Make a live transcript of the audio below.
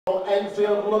From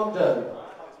Enfield, London,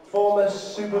 former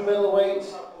super middleweight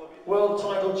world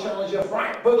title challenger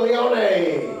Frank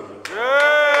Buglioni.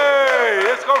 Yay!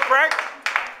 Let's go, Frank!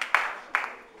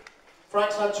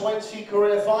 Frank's had 20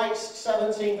 career fights,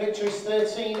 17 victories,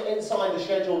 13 inside the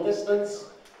scheduled distance,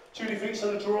 2 defeats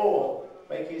and a draw,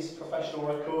 make his professional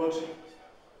record.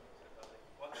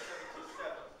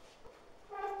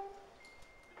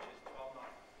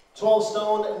 12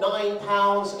 stone, 9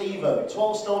 pounds even.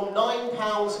 12 stone, 9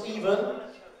 pounds even.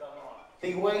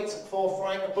 The weight for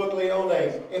Frank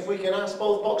Buglioni. If we can ask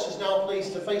both boxers now,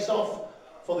 please, to face off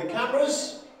for the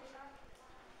cameras.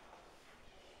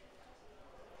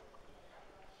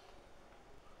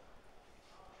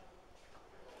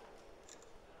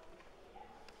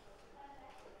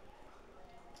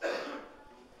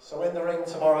 So in the ring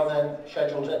tomorrow then,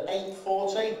 scheduled at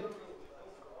 8:40.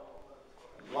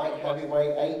 Light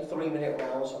heavyweight, 8 3-minute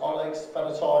rounds, OLEGS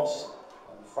FEDOTOVS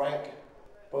and Frank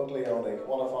Buglioni,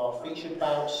 one of our featured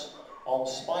bouts on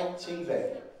Spike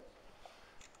TV.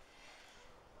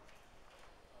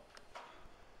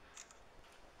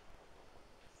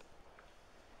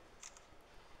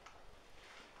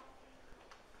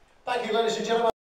 Thank you, ladies and gentlemen.